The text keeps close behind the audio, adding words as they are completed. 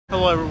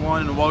Hello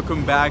everyone and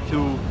welcome back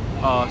to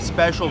a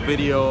special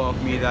video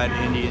of me, that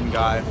Indian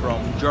guy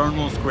from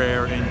Journal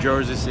Square in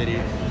Jersey City.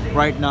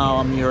 Right now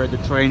I'm here at the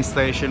train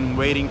station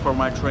waiting for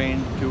my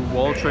train to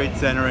World Trade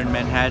Center in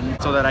Manhattan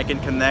so that I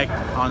can connect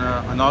on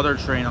another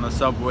train on the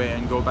subway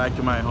and go back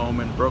to my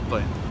home in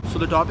Brooklyn. So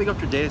the topic of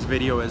today's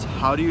video is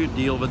how do you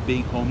deal with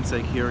being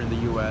homesick here in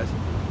the US?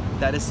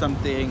 That is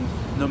something,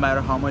 no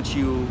matter how much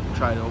you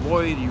try to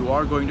avoid, you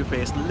are going to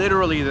face.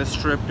 Literally this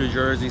trip to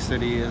Jersey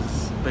City is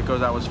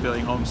because I was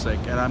feeling homesick,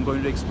 and I'm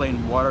going to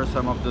explain what are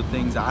some of the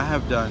things I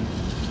have done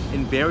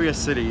in various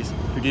cities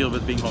to deal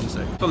with being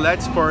homesick. So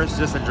let's first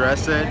just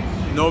address it.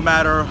 No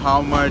matter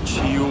how much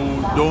you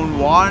don't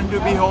want to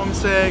be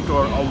homesick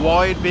or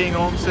avoid being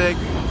homesick,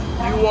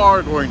 you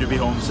are going to be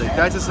homesick.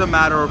 That's just a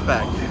matter of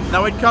fact.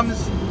 Now it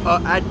comes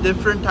at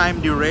different time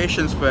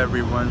durations for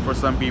everyone. For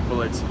some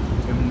people it's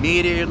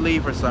immediately,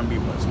 for some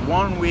people it's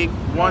 1 week,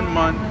 1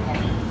 month,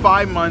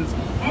 5 months.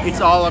 It's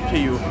all up to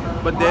you,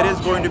 but there is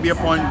going to be a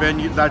point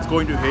when that's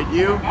going to hit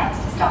you,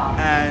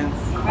 and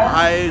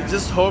I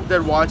just hope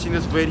that watching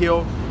this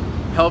video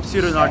helps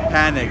you to not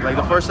panic. Like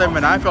the first time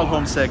when I felt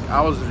homesick, I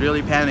was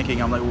really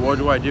panicking. I'm like, what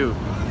do I do?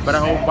 But I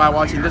hope by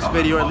watching this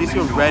video at least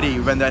you're ready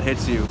when that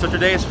hits you. So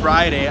today is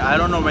Friday. I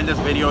don't know when this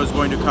video is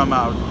going to come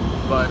out,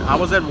 but I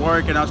was at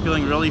work and I was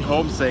feeling really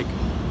homesick,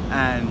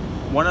 and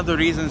one of the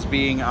reasons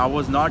being I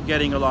was not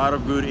getting a lot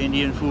of good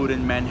Indian food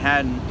in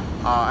Manhattan.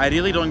 I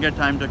really don't get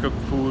time to cook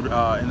food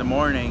in the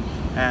morning,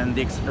 and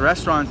the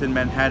restaurants in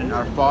Manhattan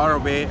are far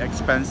away,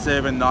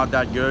 expensive, and not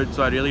that good,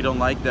 so I really don't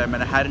like them,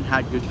 and I hadn't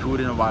had good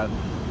food in a while.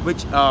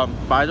 Which,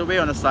 by the way,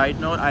 on a side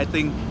note, I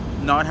think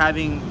not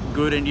having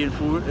good Indian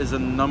food is the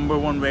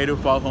 #1 way to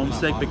fall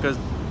homesick, because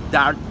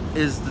that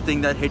is the thing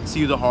that hits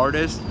you the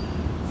hardest,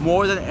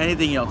 more than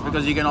anything else,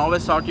 because you can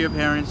always talk to your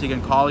parents, you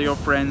can call your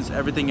friends,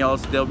 everything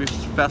else, there'll be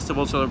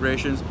festival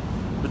celebrations,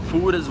 but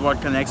food is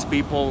what connects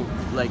people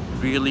like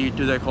really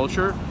to their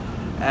culture,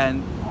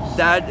 and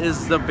that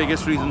is the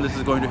biggest reason this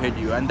is going to hit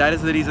you, and that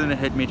is the reason it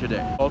hit me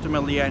today.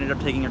 Ultimately I ended up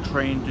taking a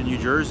train to New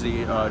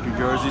Jersey, to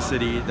Jersey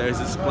City. There's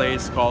this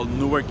place called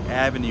Newark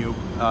Avenue.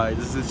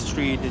 This is a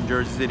street in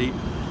Jersey City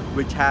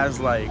which has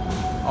like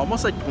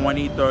almost like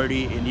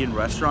 20-30 Indian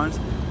restaurants.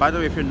 By the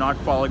way, if you're not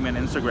following me on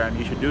Instagram,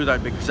 you should do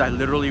that, because I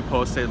literally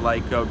posted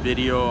like a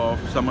video of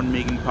someone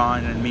making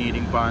pan and me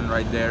eating pan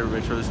right there,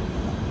 which was,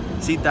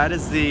 see, that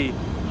is the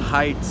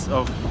heights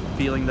of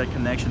feeling that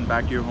connection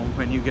back to your home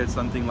when you get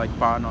something like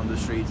pan on the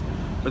streets.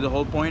 But the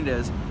whole point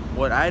is,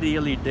 what I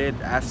really did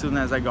as soon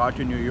as I got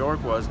to New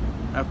York was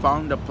I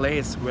found a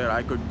place where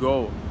I could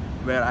go,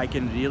 where I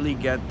can really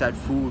get that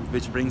food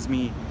which brings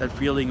me that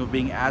feeling of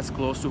being as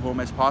close to home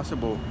as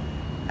possible.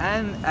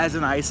 And as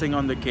an icing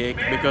on the cake,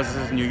 because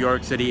this is New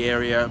York City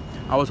area,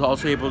 I was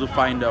also able to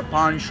find a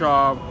pawn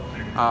shop.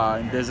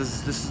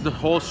 The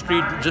whole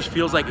street just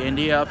feels like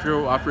India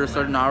after a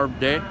certain hour of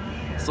day.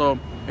 So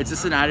it's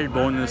just an added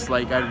bonus,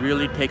 like it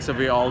really takes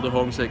away all the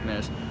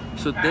homesickness.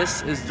 So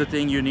this is the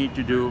thing you need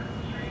to do.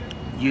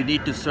 You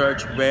need to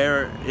search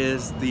where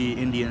is the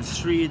Indian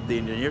street, the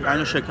Indian. I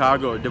know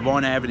Chicago,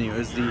 Devon Avenue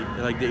is the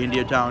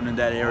India town in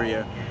that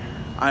area.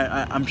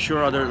 I'm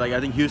sure I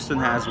think Houston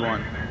has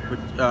one.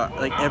 But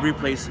like every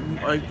place,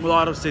 like a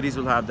lot of cities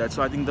will have that.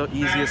 So I think the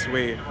easiest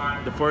way,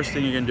 the first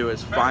thing you can do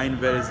is find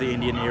where is the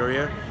Indian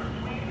area,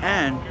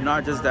 and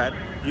not just that,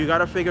 you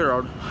gotta figure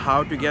out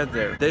how to get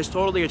there. There's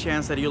totally a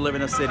chance that you live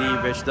in a city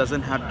which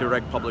doesn't have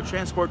direct public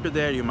transport to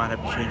there. You might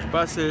have to change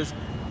buses,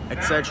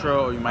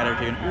 etc., or you might have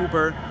to take an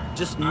Uber.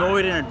 Just know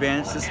it in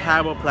advance. Just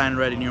have a plan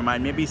ready in your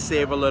mind. Maybe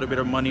save a little bit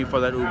of money for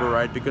that Uber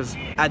ride, because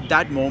at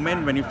that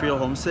moment when you feel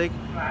homesick,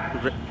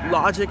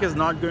 logic is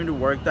not going to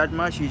work that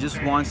much. You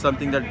just want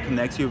something that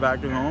connects you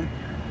back to home.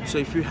 So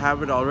if you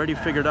have it already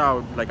figured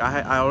out, like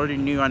I already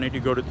knew I need to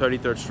go to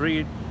 33rd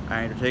Street,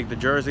 I need to take the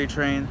Jersey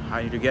train,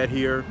 I need to get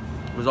here.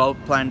 It was all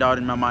planned out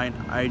in my mind.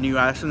 I knew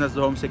as soon as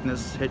the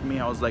homesickness hit me,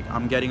 I was like,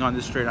 I'm getting on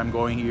this train, I'm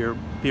going here,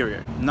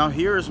 period. Now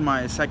here's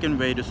my second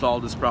way to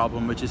solve this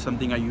problem, which is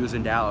something I use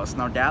in Dallas.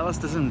 Now Dallas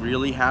doesn't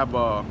really have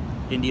a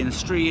Indian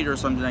street or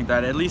something like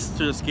that, at least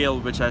to the scale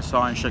which I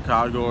saw in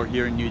Chicago or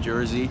here in New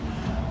Jersey.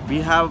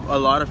 We have a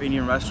lot of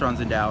Indian restaurants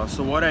in Dallas.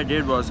 So what I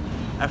did was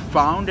I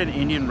found an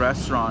Indian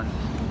restaurant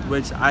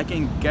which I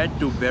can get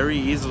to very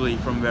easily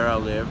from where I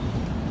live,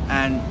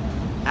 and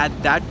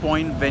at that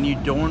point when you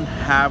don't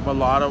have a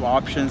lot of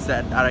options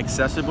that are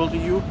accessible to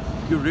you,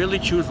 you really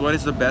choose what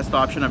is the best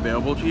option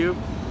available to you.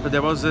 So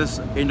there was this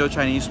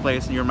Indo-Chinese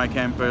place near my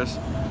campus.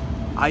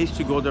 I used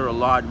to go there a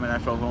lot when I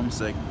felt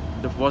homesick.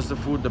 Was the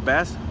food the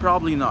best?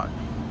 Probably not.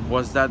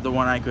 Was that the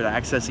one I could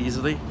access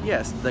easily?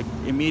 Yes. Like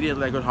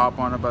immediately I could hop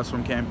on a bus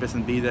from campus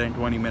and be there in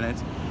 20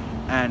 minutes.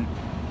 And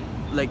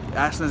like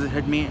as soon as it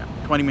hit me,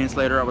 20 minutes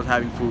later I was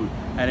having food,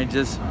 and it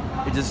just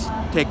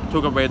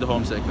took away the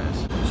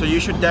homesickness. So you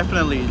should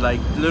definitely, like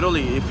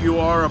literally, if you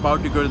are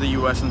about to go to the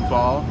US in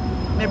fall,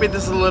 maybe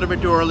this is a little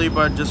bit too early,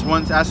 but just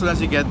as soon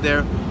as you get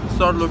there,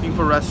 start looking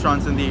for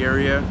restaurants in the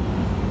area.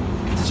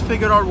 Just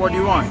figure out what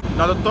you want.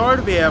 Now the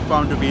third way I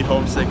found to beat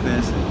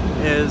homesickness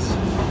is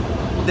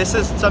this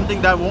is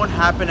something that won't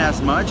happen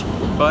as much,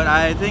 but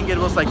I think it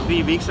was like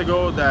 3 weeks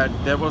ago that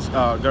there was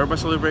a Garba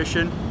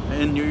celebration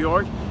in New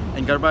York.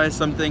 And Garba is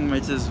something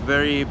which is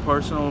very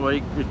personal,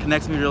 it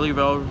connects me really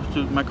well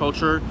to my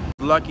culture.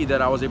 Lucky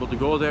that I was able to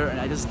go there, and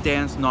I just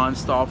danced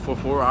non-stop for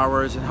 4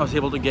 hours, and I was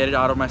able to get it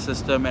out of my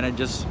system, and I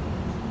just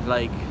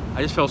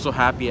felt so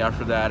happy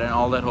after that, and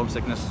all that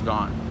homesickness is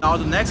gone. Now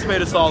the next way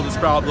to solve this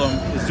problem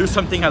is do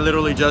something I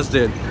literally just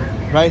did.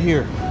 Right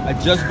here, I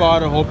just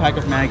bought a whole pack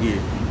of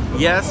Maggi.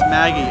 Yes,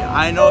 Maggi.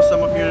 I know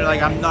some of you are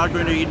like, I'm not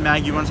going to eat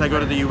Maggi once I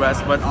go to the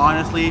US, but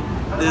honestly,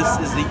 this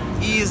is the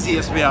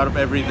easiest way out of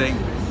everything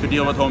to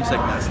deal with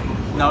homesickness.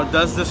 Now,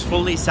 does this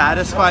fully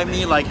satisfy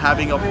me like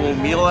having a full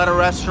meal at a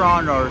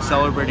restaurant or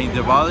celebrating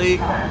Diwali?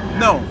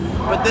 No,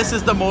 but this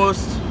is the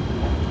most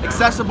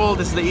accessible,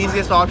 this is the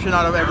easiest option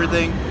out of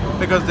everything,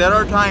 because there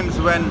are times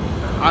when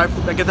I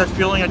get that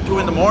feeling at 2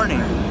 in the morning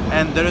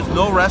and there is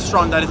no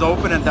restaurant that is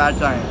open at that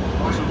time.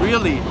 So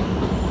really,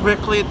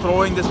 quickly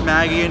throwing this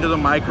Maggi into the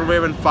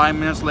microwave and 5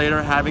 minutes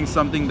later having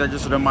something that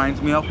just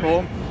reminds me of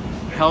home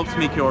helps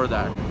me cure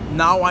that.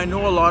 Now I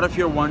know a lot of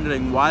you are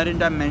wondering, why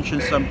didn't I mention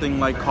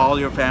something like call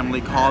your family,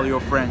 call your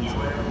friends?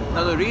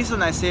 Now the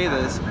reason I say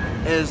this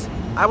is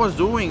I was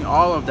doing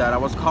all of that. I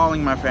was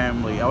calling my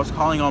family, I was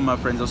calling all my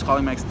friends, I was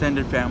calling my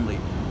extended family.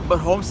 But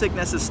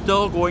homesickness is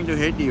still going to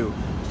hit you.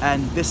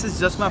 And this is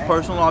just my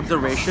personal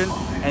observation,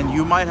 and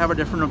you might have a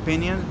different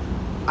opinion.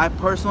 I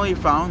personally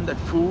found that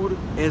food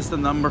is the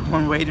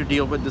 #1 way to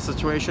deal with the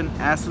situation.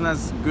 As soon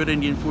as good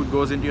Indian food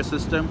goes into your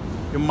system,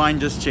 your mind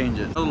just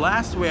changes. The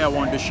last way I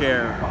want to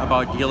share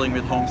about dealing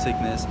with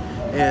homesickness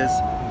is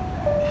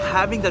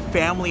having that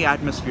family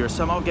atmosphere,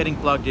 somehow getting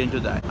plugged into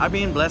that. I've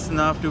been blessed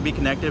enough to be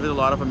connected with a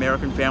lot of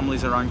American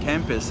families around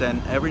campus,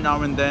 and every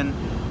now and then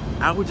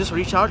I would just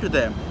reach out to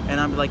them and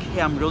I'm like,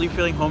 hey, I'm really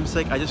feeling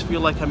homesick. I just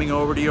feel like coming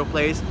over to your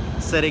place,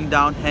 sitting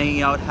down,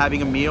 hanging out,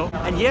 having a meal.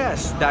 And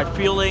yes, that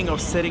feeling of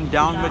sitting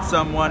down with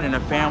someone in a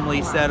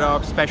family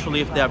setup,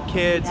 especially if they have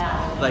kids,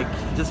 like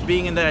just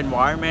being in that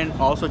environment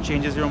also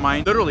changes your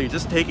mind. Literally,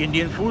 just take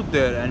Indian food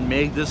there and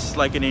make this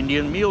like an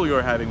Indian meal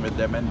you're having with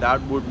them, and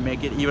that would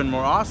make it even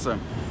more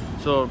awesome.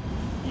 So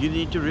you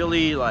need to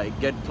really like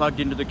get plugged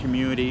into the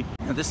community.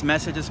 And this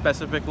message is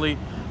specifically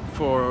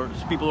for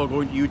people who are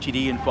going to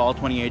UTD in fall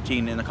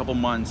 2018 in a couple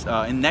months,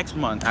 in next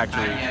month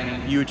actually,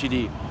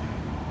 UTD.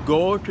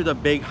 Go to the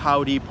Big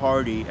Howdy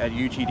party at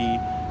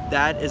UTD.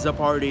 That is a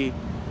party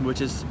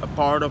which is a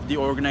part of the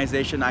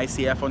organization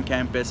ICF on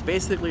campus.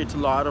 Basically, it's a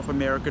lot of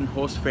American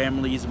host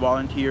families,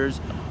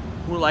 volunteers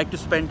who like to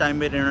spend time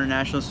with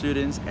international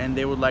students, and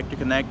they would like to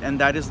connect, and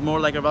that is more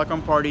like a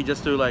welcome party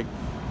just to like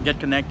get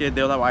connected.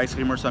 They'll have ice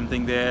cream or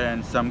something there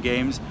and some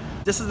games.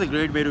 This is a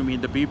great way to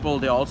meet the people.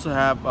 They also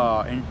have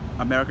an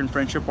American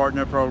Friendship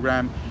Partner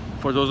program.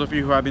 For those of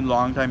you who have been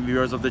long-time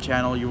viewers of the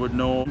channel, you would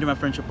know my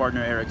friendship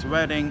partner Eric's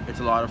wedding.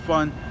 It's a lot of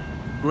fun.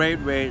 Great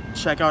way.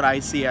 Check out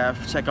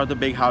ICF. Check out the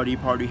Big Howdy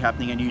party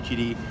happening at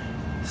UTD.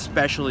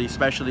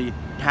 Especially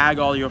tag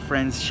all your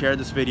friends. Share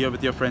this video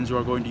with your friends who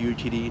are going to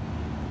UTD.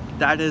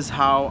 That is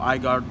how I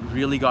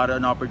really got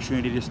an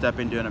opportunity to step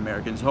into an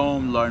American's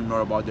home, learn more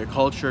about their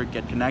culture,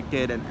 get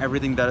connected, and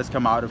everything that has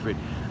come out of it.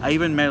 I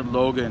even met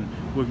Logan,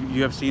 who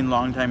you have seen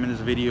long time in this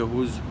video,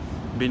 who's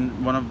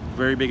been one of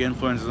very big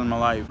influences in my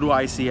life through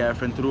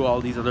ICF and through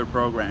all these other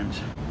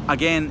programs.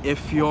 Again,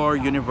 if your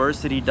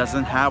university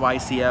doesn't have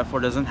ICF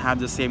or doesn't have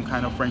the same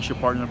kind of friendship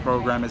partner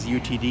program as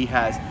UTD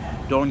has,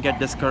 don't get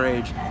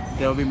discouraged.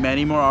 There will be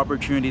many more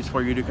opportunities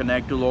for you to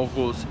connect to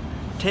locals.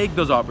 Take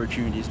those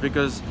opportunities,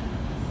 because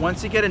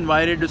once you get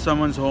invited to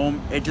someone's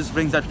home, it just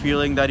brings that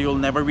feeling that you'll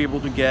never be able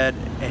to get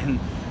in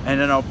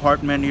an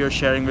apartment you're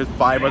sharing with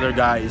 5 other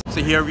guys.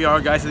 So here we are,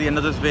 guys, at the end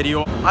of this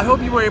video. I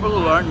hope you were able to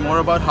learn more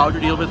about how to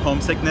deal with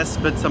homesickness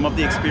with some of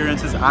the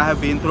experiences I have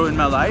been through in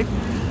my life.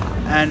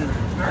 And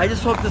I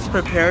just hope this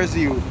prepares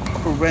you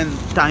for when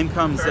time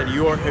comes that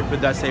you are hit with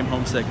that same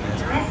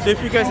homesickness. So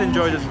if you guys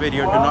enjoyed this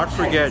video, do not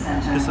forget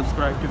to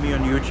subscribe to me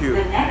on YouTube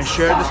and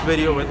share this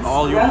video with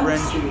all your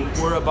friends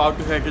who are about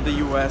to head to the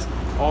US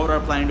or are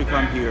planning to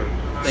come here.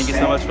 Thank you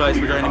so much, guys,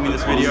 for joining me in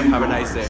this video. Have a nice day.